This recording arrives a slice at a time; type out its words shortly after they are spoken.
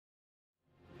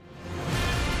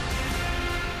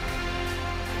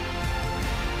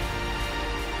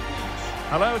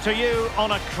Hello to you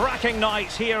on a cracking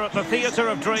night here at the Theatre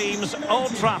of Dreams,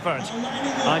 Old Trafford.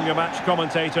 I'm your match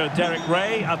commentator, Derek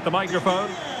Ray, at the microphone.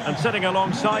 And sitting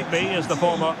alongside me is the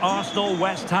former Arsenal,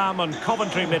 West Ham and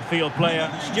Coventry midfield player,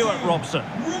 Stuart Robson.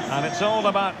 And it's all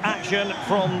about action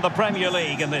from the Premier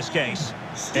League in this case.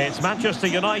 It's Manchester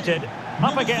United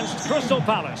up against Crystal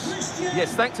Palace.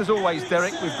 Yes, thanks as always,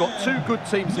 Derek. We've got two good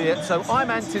teams here, so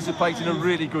I'm anticipating a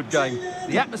really good game.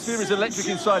 The atmosphere is electric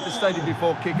inside the stadium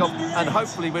before kick-off, and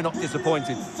hopefully we're not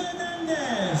disappointed.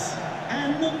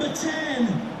 And number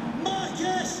 10,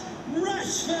 Marcus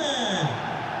Rashford.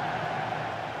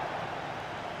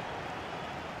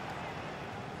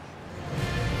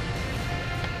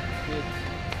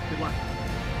 Good luck.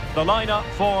 The lineup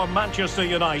for Manchester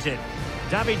United.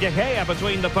 David De Gea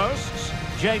between the posts.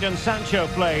 Jadon Sancho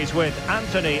plays with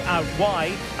Anthony out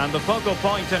wide. And the focal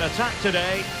point in attack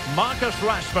today, Marcus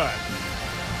Rashford.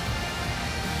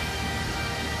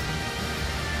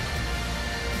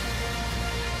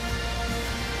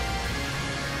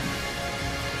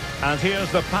 And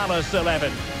here's the Palace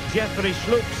 11. Jeffrey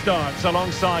Schlupp starts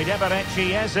alongside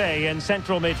Eberechi Eze in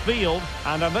central midfield.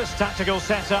 And in this tactical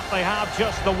setup, they have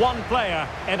just the one player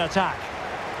in attack.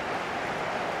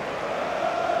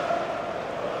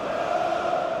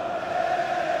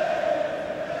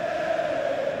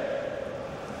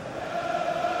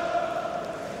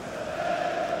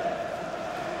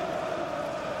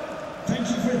 Thank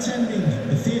you for attending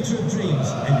the Theatre of Dreams.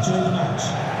 Enjoy the match.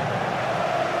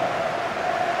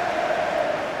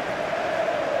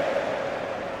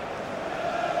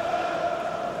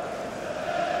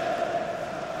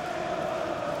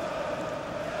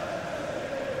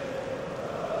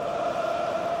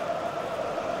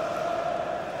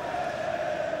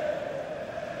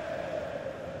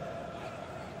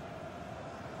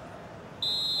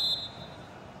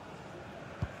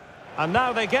 And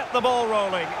now they get the ball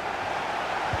rolling.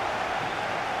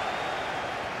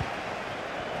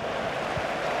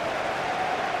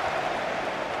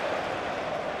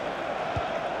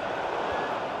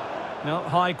 No,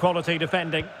 high quality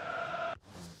defending.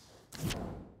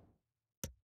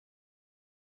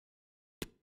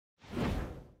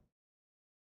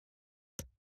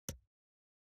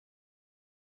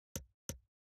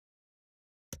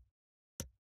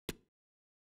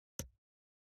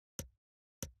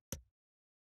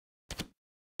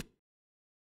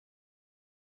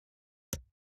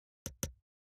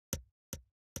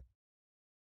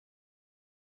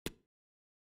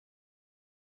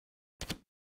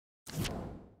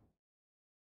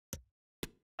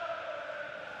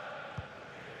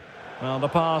 Well, the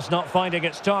pass not finding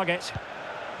its target.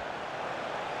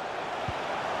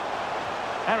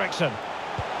 Eriksson.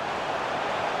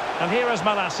 And here is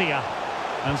Malacia.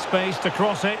 And space to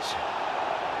cross it.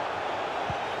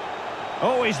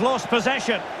 Oh, he's lost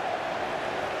possession.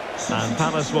 And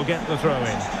Palace will get the throw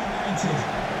in.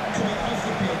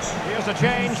 Here's a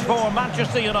change for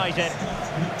Manchester United.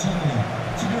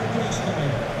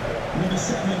 Number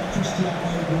 7,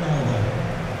 Cristiano Ronaldo.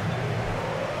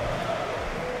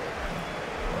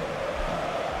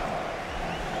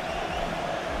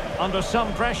 Under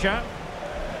some pressure.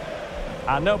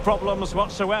 And no problems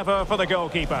whatsoever for the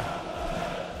goalkeeper.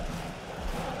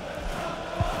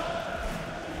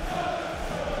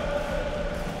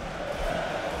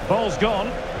 Ball's gone.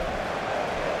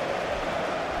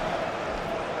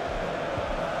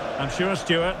 I'm sure,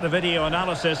 Stuart, the video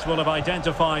analysis will have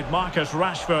identified Marcus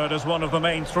Rashford as one of the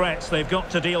main threats they've got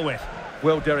to deal with.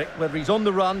 Well, Derek, whether he's on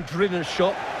the run, drilling a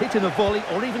shot, hitting a volley,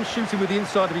 or even shooting with the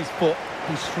inside of his foot,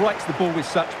 he strikes the ball with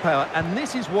such power, and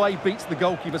this is why he beats the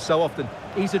goalkeeper so often.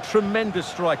 He's a tremendous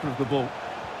striker of the ball.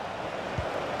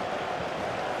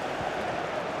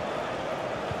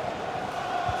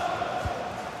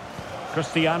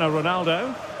 Cristiano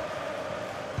Ronaldo.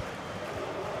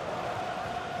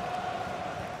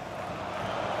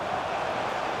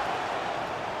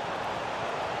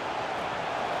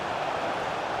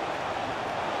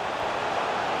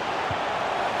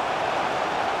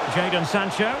 Jadon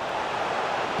Sancho.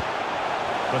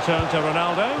 Return to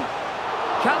Ronaldo.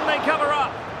 Can they cover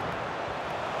up?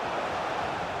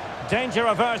 Danger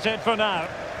averted for now.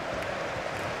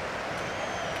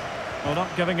 Well,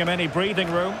 not giving him any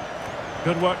breathing room.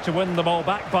 Good work to win the ball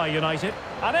back by United.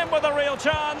 And in with a real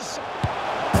chance.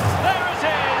 There it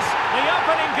is! The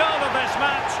opening goal of this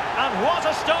match. And what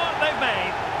a start they've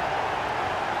made.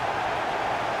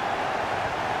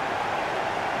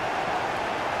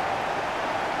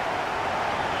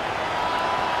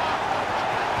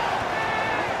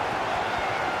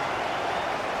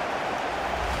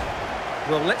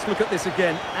 Well, let's look at this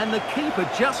again. And the keeper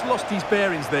just lost his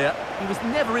bearings there. He was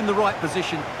never in the right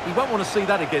position. He won't want to see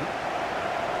that again.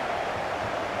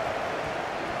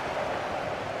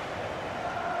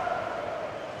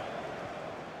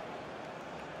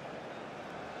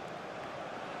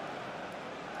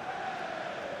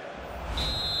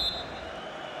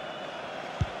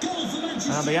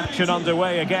 And the action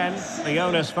underway again. The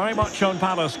onus very much on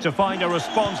Palace to find a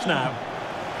response now.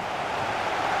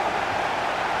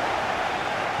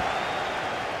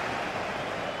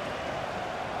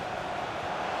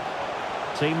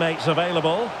 Teammates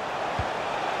available.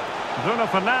 Bruno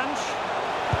Fernandes.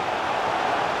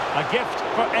 A gift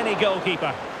for any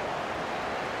goalkeeper.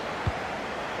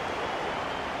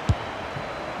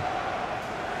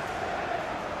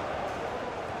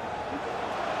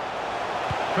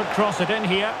 Could cross it in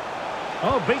here.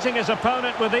 Oh, beating his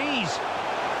opponent with ease.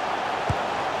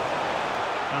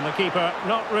 And the keeper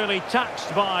not really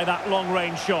taxed by that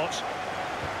long-range shot.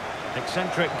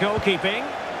 Eccentric goalkeeping.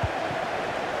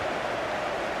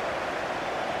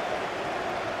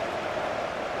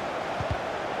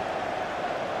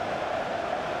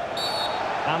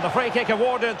 And the free kick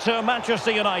awarded to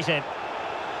Manchester United.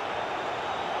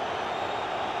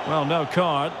 Well, no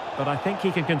card, but I think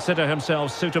he can consider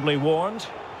himself suitably warned.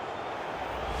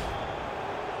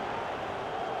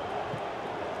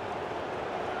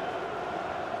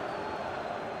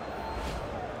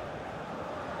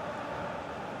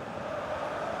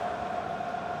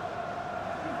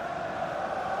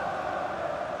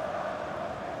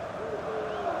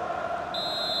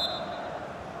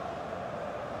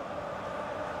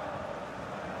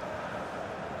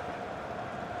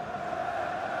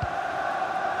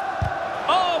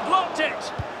 Blocked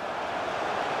it.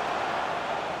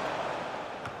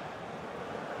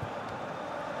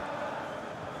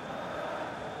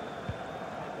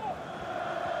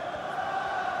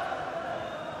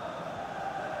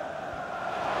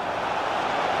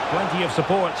 Plenty of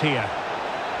support here.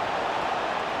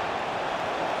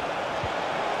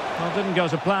 Well, didn't go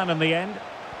to plan in the end.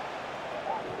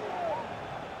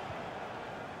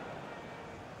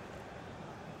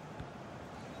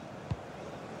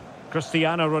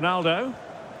 Cristiano Ronaldo.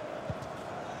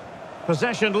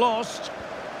 Possession lost.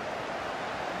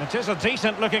 It is a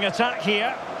decent looking attack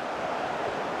here.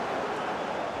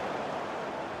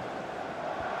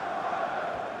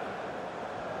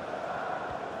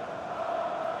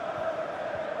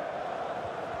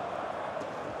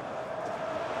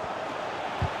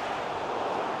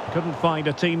 Couldn't find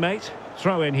a teammate.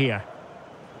 Throw in here.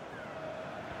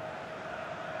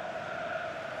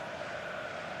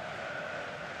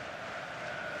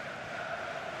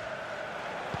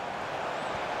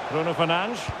 Bruno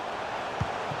Fernandes.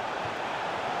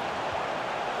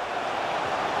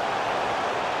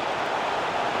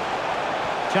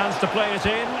 Chance to play it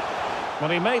in. Well,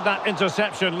 he made that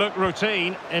interception look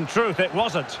routine. In truth, it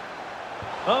wasn't.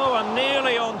 Oh, and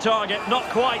nearly on target. Not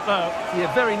quite, though.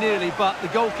 Yeah, very nearly, but the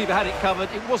goalkeeper had it covered.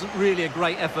 It wasn't really a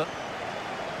great effort.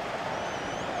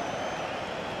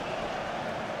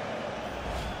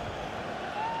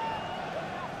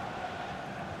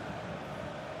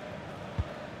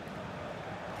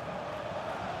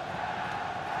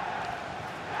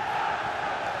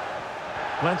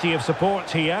 Plenty of support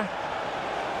here.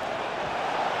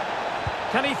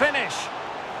 Can he finish?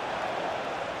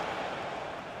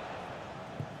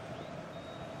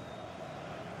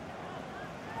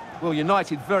 Well,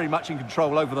 United very much in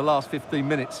control over the last 15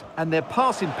 minutes, and their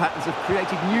passing patterns have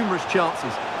created numerous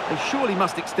chances. They surely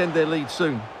must extend their lead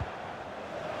soon.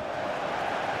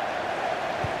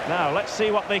 Now, let's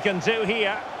see what they can do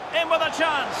here. In with a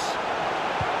chance.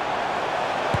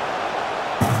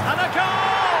 And a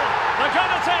goal! They're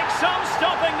going to take some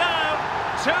stopping now.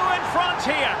 2 in front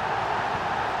here.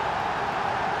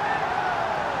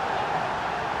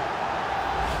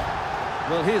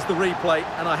 Well, here's the replay,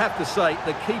 and I have to say,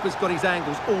 the keeper's got his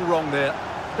angles all wrong there.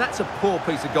 That's a poor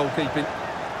piece of goalkeeping.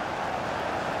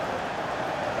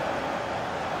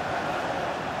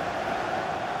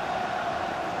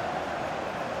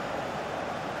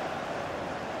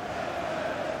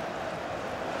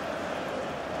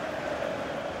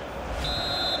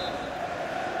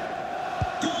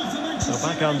 So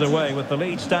back underway with the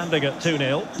lead standing at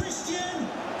 2-0.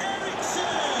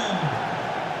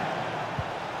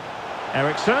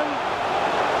 Eriksson.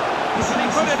 Can he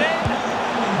put it in?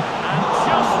 And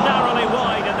just narrowly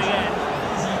wide in the end.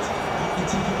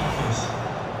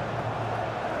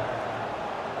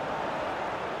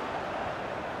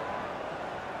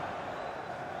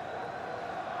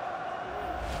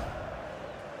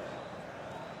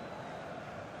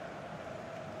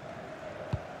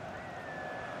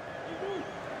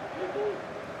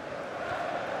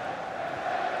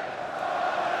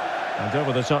 And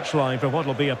over the touchline for what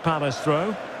will be a Palace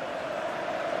throw.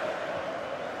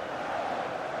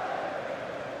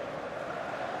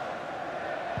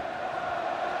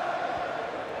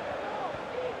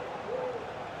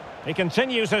 He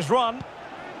continues his run,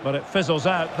 but it fizzles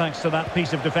out thanks to that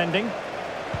piece of defending.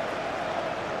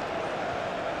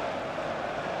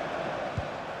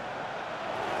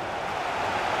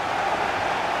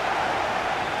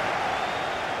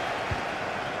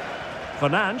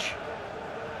 Fernandes.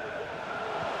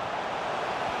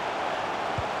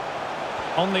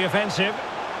 On the offensive.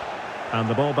 And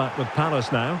the ball back with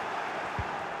Palace now.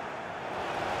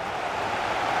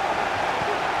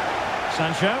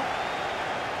 Sancho.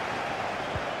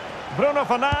 Bruno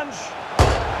Fernandes.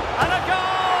 And a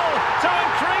goal to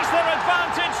increase their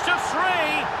advantage to 3.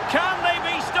 Can they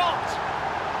be stopped?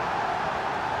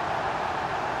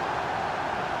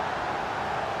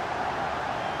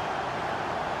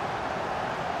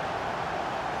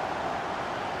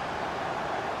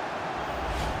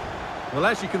 Well,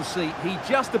 as you can see, he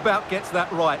just about gets that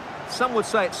right. Some would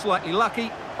say it's slightly lucky.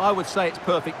 I would say it's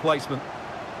perfect placement.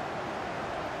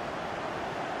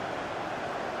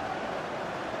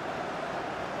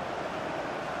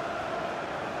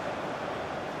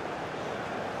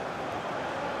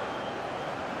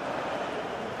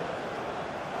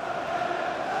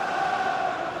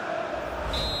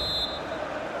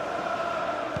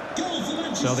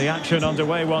 So the action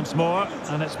underway once more,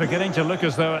 and it's beginning to look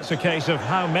as though it's a case of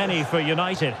how many for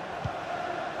United.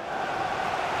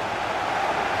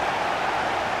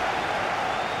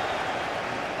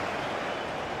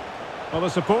 Well, the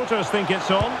supporters think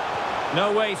it's on.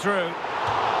 No way through.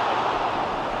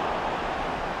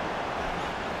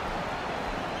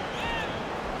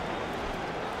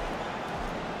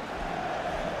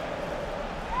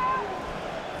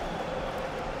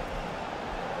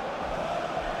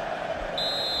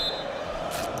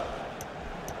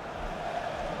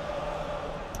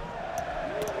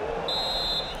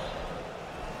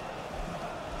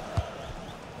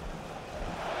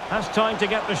 Has time to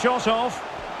get the shot off.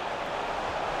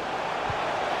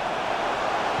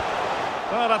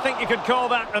 Well, I think you could call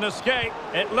that an escape.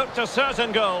 It looked a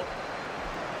certain goal.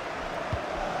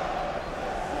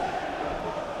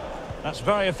 That's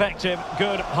very effective.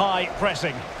 Good high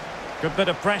pressing. Good bit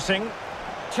of pressing.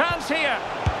 Chance here.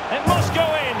 It must go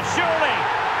in, surely.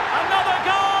 Another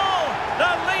goal!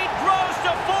 The lead grows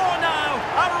to 4 now.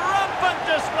 A rampant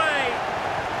display.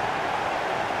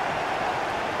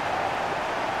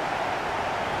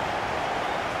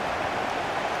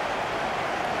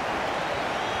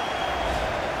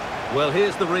 Well,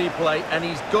 here's the replay, and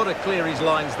he's got to clear his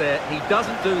lines there. He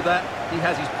doesn't do that. He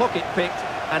has his pocket picked,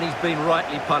 and he's been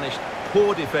rightly punished.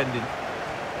 Poor defending.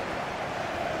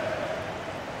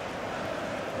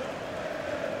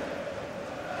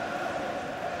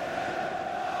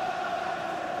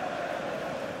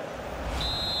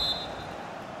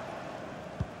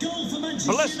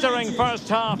 Blistering first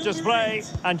half display,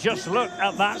 and just look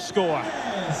at that score.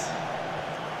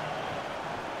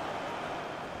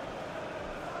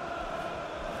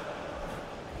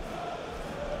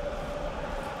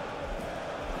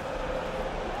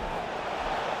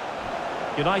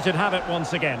 United have it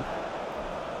once again.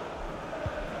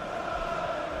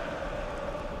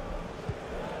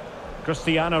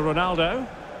 Cristiano Ronaldo.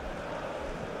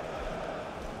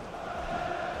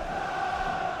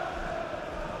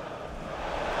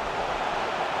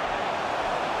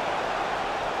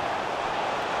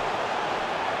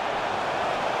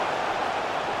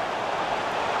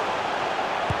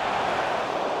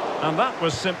 And that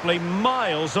was simply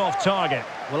miles off target.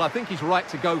 Well, I think he's right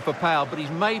to go for power, but he's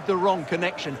made the wrong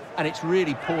connection, and it's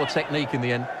really poor technique in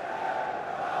the end.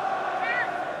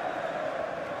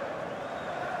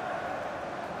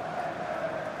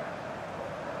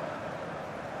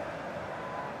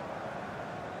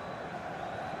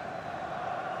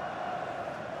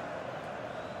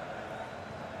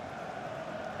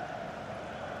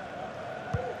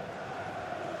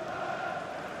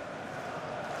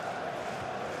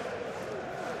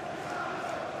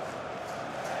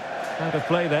 Out of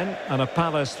play then, and a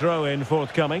Palace throw-in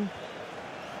forthcoming.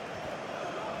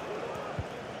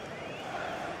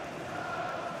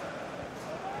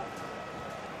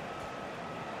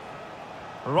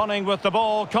 Running with the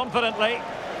ball confidently.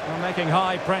 They're making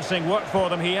high pressing work for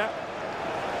them here.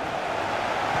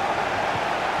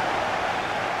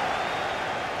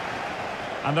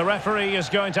 And the referee is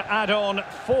going to add on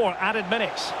 4 added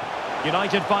minutes.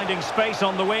 United finding space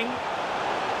on the wing.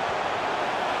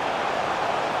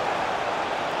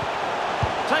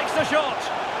 Takes the shot.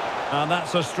 And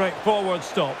that's a straightforward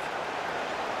stop.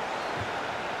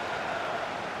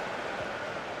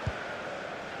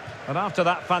 And after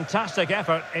that fantastic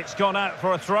effort, it's gone out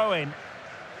for a throw-in.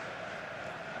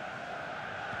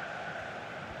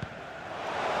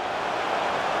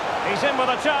 He's in with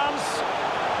a chance.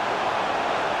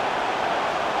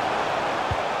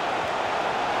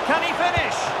 Can he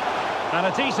finish? And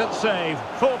a decent save.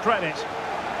 Full credit.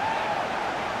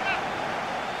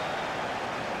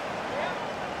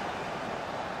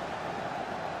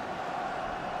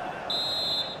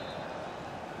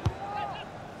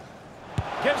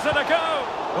 Gives it a go.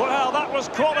 Well, that was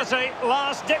quality.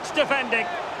 Last-ditch defending.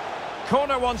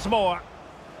 Corner once more.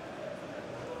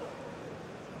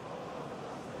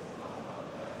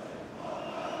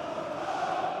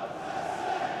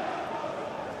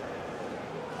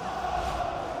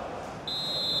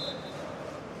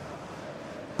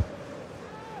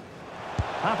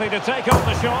 Happy to take on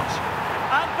the shot.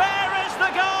 And there is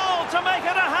the goal to make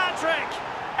it a hat-trick.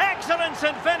 Excellence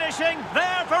in finishing,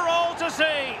 there for all to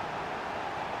see.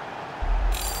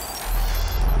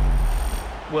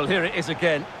 Well, here it is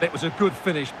again. It was a good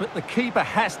finish, but the keeper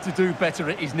has to do better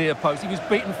at his near post. He was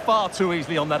beaten far too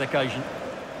easily on that occasion.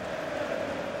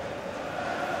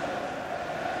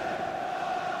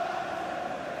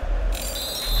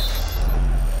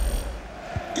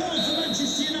 Goal for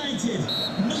Manchester United.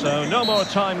 So no more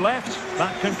time left.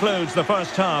 That concludes the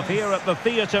first half here at the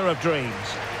Theatre of Dreams.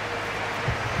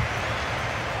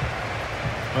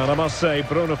 Well, I must say,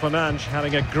 Bruno Fernandes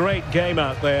having a great game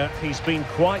out there. He's been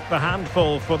quite the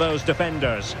handful for those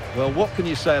defenders. Well, what can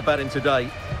you say about him today?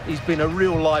 He's been a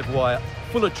real live wire.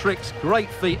 Full of tricks, great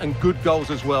feet and good goals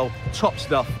as well. Top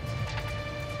stuff.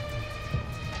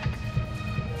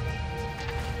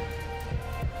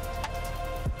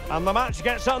 And the match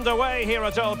gets underway here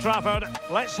at Old Trafford.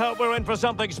 Let's hope we're in for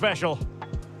something special.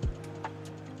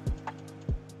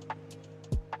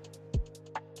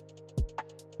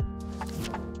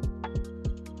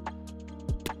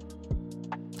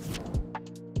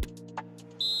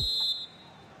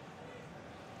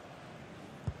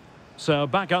 So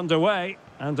back underway,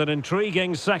 and an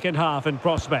intriguing second half in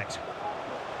prospect.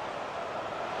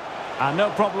 And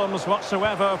no problems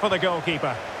whatsoever for the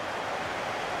goalkeeper.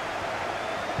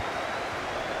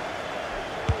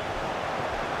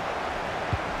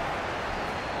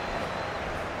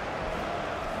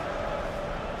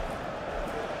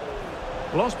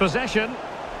 Lost possession.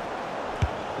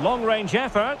 Long-range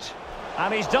effort.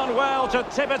 And he's done well to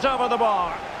tip it over the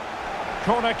bar.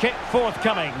 Corner kick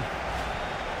forthcoming.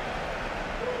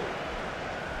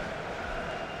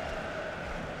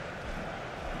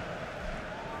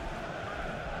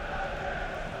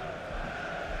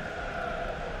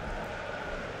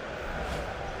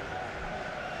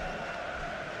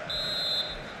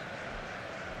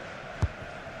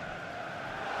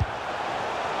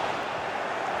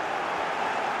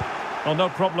 Well, no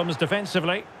problems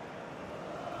defensively.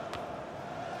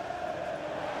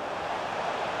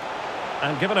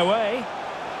 And given away.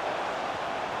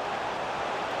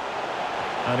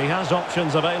 And he has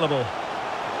options available.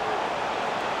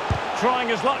 Trying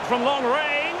his luck from long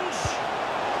range.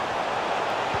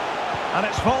 And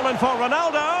it's fallen for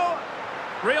Ronaldo.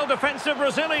 Real defensive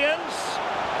resilience.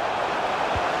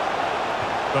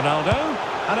 Ronaldo.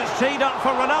 And it's teed up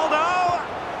for Ronaldo.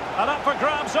 And up for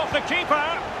grabs off the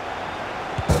keeper.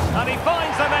 And he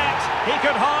finds the net. He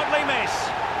could hardly miss.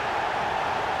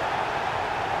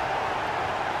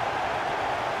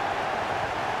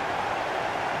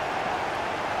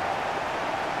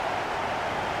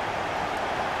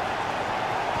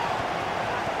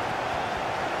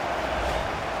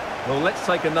 Well, let's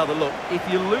take another look. If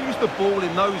you lose the ball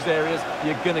in those areas,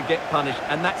 you're going to get punished.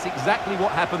 And that's exactly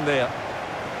what happened there.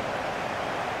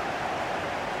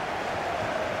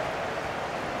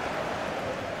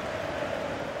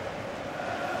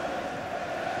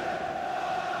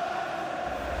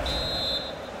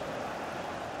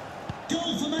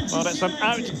 Well, it's an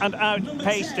out-and-out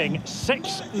pasting.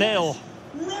 6-0.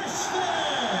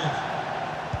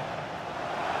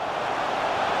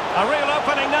 A real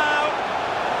opening now.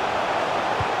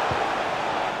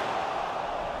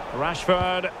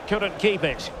 Rashford couldn't keep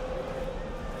it.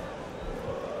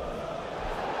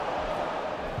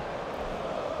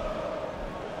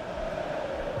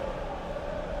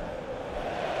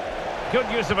 Good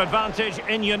use of advantage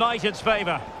in United's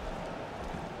favour.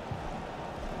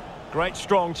 Great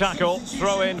strong tackle,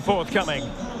 throw in forthcoming.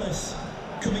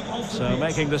 So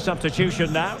making the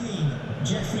substitution now.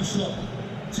 Jeffrey Schlupp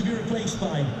to be replaced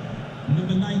by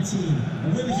number 19,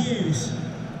 Will Hughes.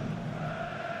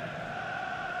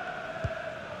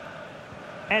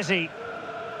 Ezzy.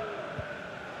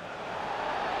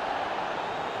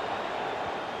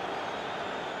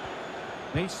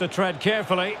 Needs to tread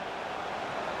carefully.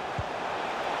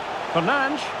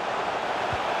 Fernandes.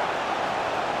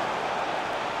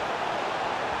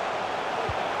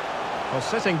 Well,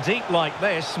 sitting deep like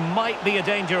this might be a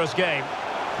dangerous game.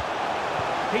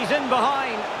 He's in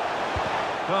behind.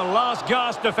 Well, last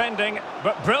gasp defending,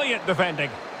 but brilliant defending.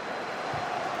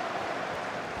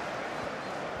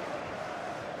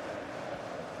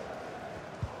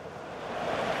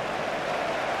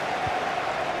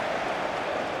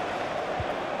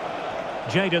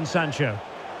 Jadon Sancho.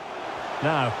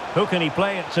 Now, who can he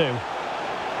play it to?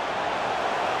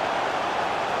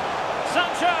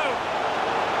 Sancho!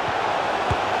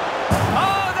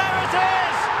 Oh, there it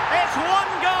is! It's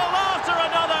one goal after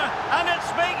another, and it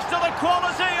speaks to the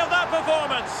quality of that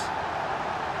performance.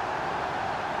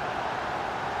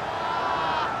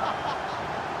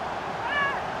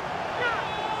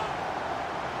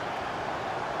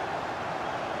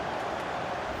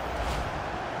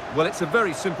 Well, it's a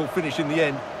very simple finish in the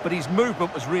end, but his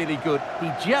movement was really good.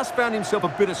 He just found himself a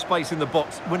bit of space in the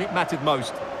box when it mattered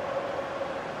most.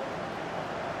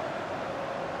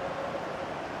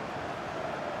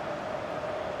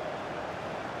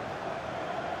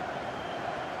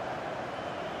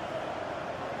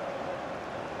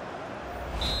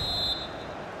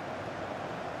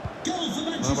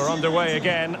 Well, we're underway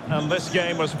again, and this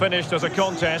game was finished as a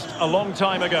contest a long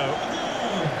time ago.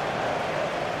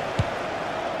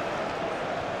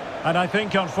 And I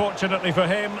think, unfortunately for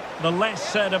him, the less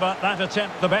said about that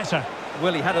attempt, the better.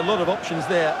 Well, he had a lot of options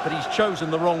there, but he's chosen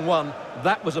the wrong one.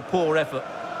 That was a poor effort.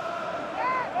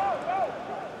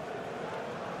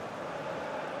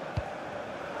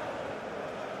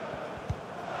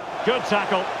 Good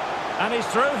tackle. And he's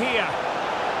through here.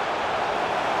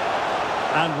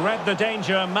 And read the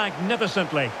danger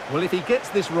magnificently. Well, if he gets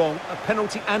this wrong, a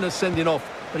penalty and a sending off,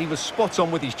 but he was spot on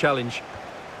with his challenge.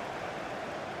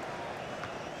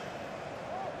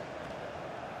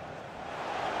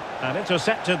 And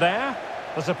intercepted there.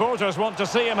 The supporters want to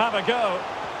see him have a go.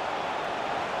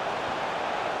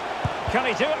 Can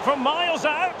he do it from miles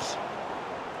out?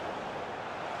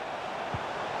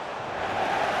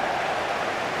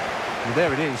 Well,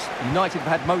 there it is. United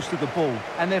have had most of the ball,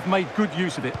 and they've made good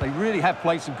use of it. They really have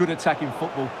played some good attacking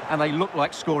football, and they look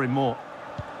like scoring more.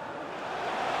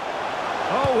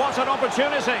 Oh, what an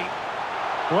opportunity.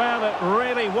 Well, it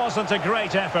really wasn't a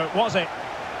great effort, was it?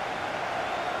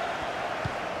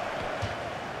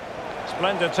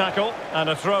 Splendid tackle, and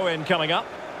a throw-in coming up.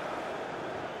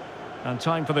 And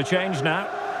time for the change now.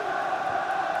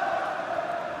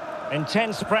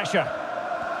 Intense pressure.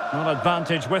 Not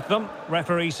advantage with them.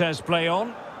 Referee says play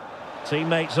on.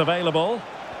 Teammates available.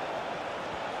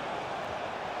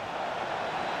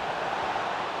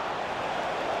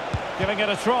 Giving it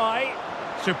a try.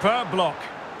 Superb block.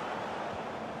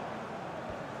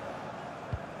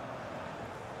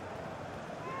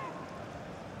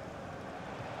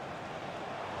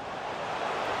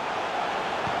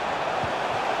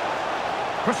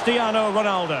 Cristiano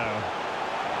Ronaldo.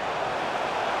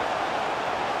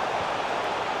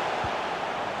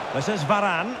 This is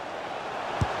Varane.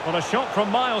 Well, a shot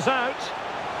from miles out.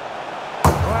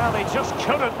 Well, he just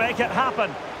couldn't make it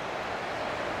happen.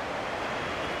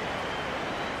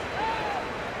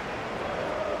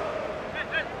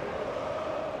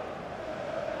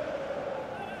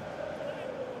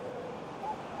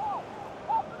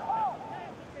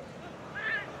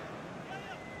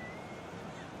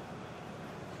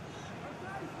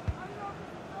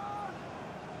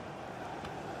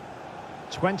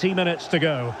 "20 minutes to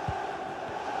go.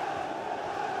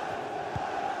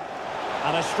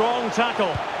 And a strong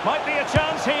tackle. Might be a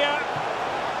chance here.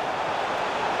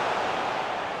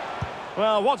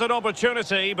 Well, what an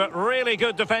opportunity, but really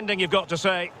good defending, you've got to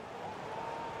say.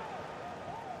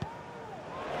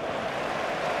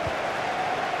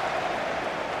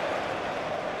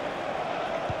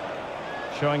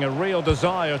 Showing a real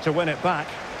desire to win it back.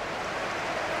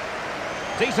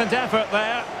 Decent effort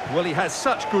there. Well, he has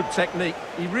such good technique.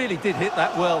 He really did hit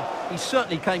that well. He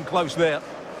certainly came close there.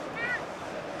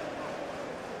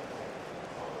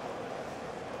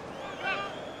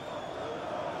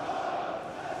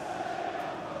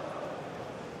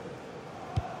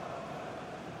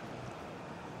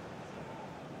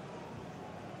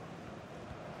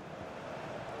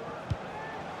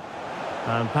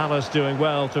 And Palace doing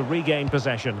well to regain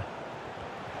possession.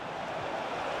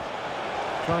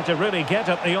 Trying to really get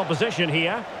at the opposition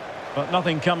here, but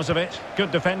nothing comes of it.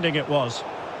 Good defending it was.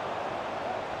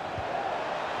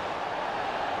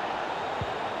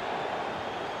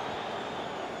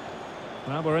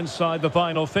 Now we're inside the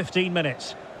final 15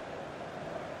 minutes.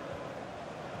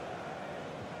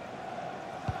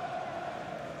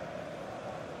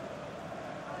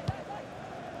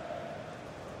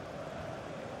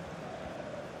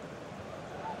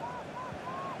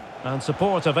 And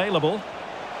support available.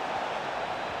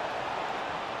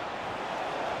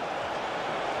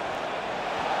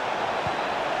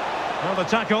 Well, the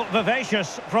tackle,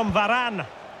 vivacious from Varane.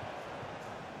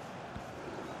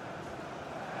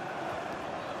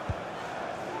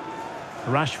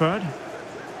 Rashford.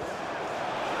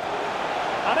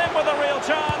 And in with a real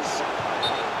chance.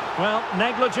 Well,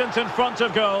 negligent in front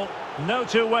of goal. No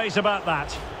two ways about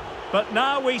that. But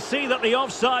now we see that the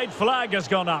offside flag has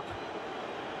gone up.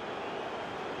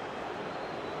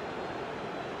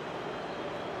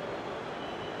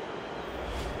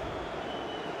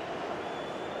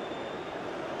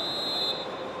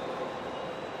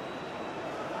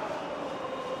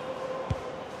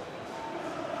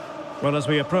 Well, as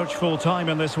we approach full time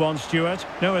in this one, Stuart,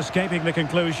 no escaping the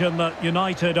conclusion that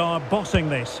United are bossing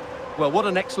this. Well, what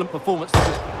an excellent performance this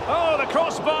is. Oh, the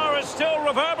crossbar is still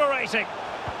reverberating.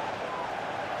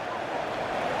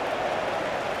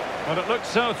 Well, it looked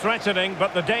so threatening,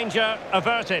 but the danger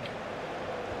averted.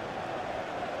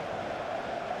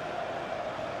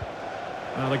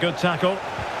 Well, a good tackle.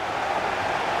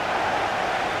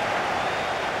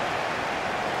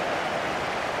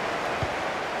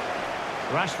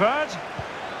 Rashford.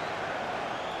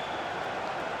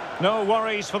 No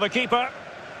worries for the keeper.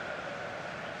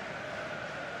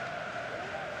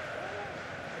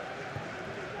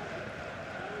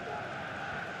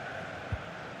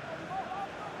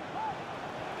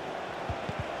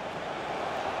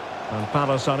 And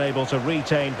Palace unable to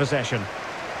retain possession.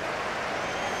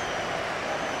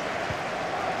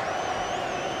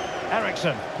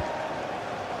 Eriksson.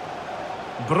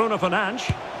 Bruno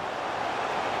Fernandes.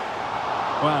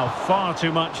 Well, far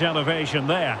too much elevation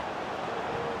there.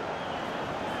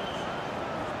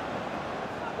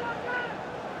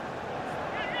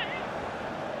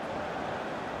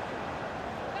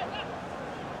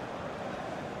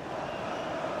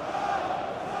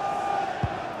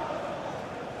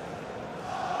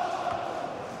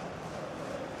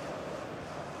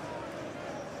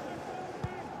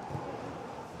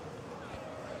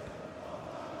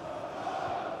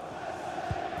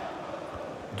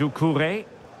 Doucouré.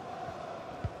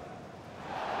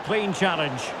 Clean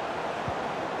challenge.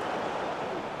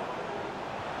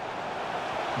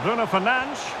 Bruno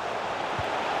Fernandes.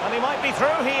 And he might be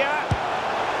through here.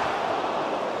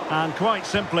 And quite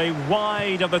simply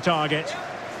wide of the target.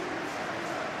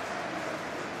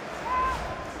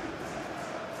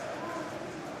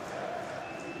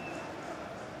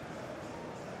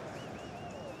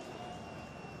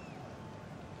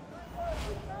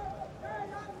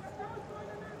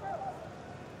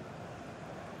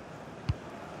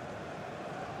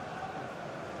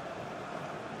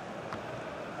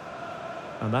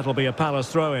 And that'll be a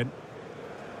Palace throw-in.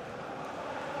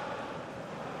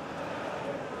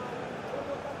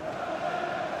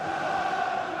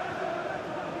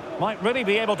 Might really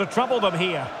be able to trouble them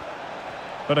here.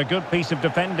 But a good piece of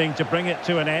defending to bring it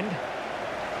to an end.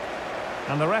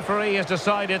 And the referee has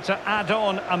decided to add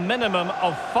on a minimum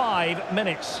of 5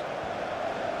 minutes.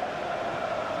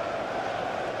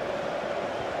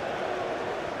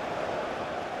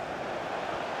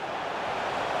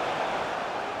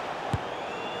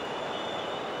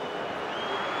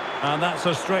 And that's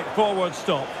a straightforward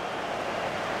stop.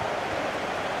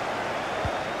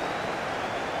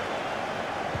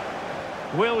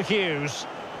 Will Hughes.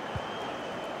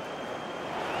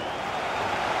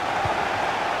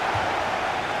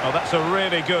 Oh, that's a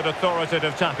really good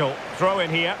authoritative tackle. Throw in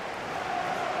here.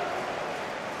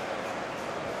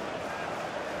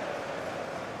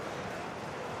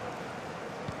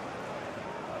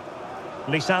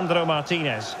 Lisandro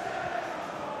Martinez.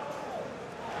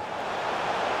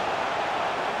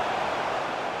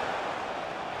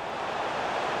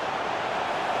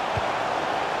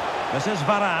 This is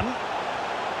Varane.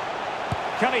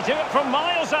 Can he do it from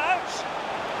miles out?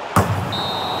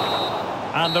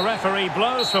 And the referee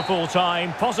blows for full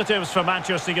time. Positives for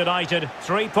Manchester United.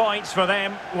 3 points for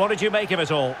them. What did you make of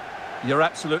it all? You're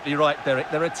absolutely right,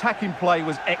 Derek. Their attacking play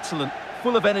was excellent,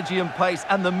 full of energy and pace,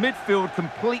 and the midfield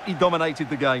completely dominated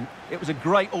the game. It was a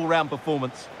great all-round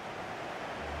performance.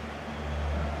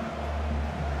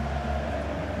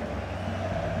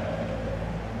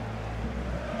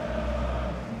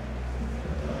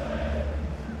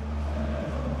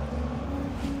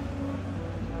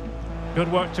 Good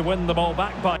work to win the ball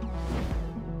back by...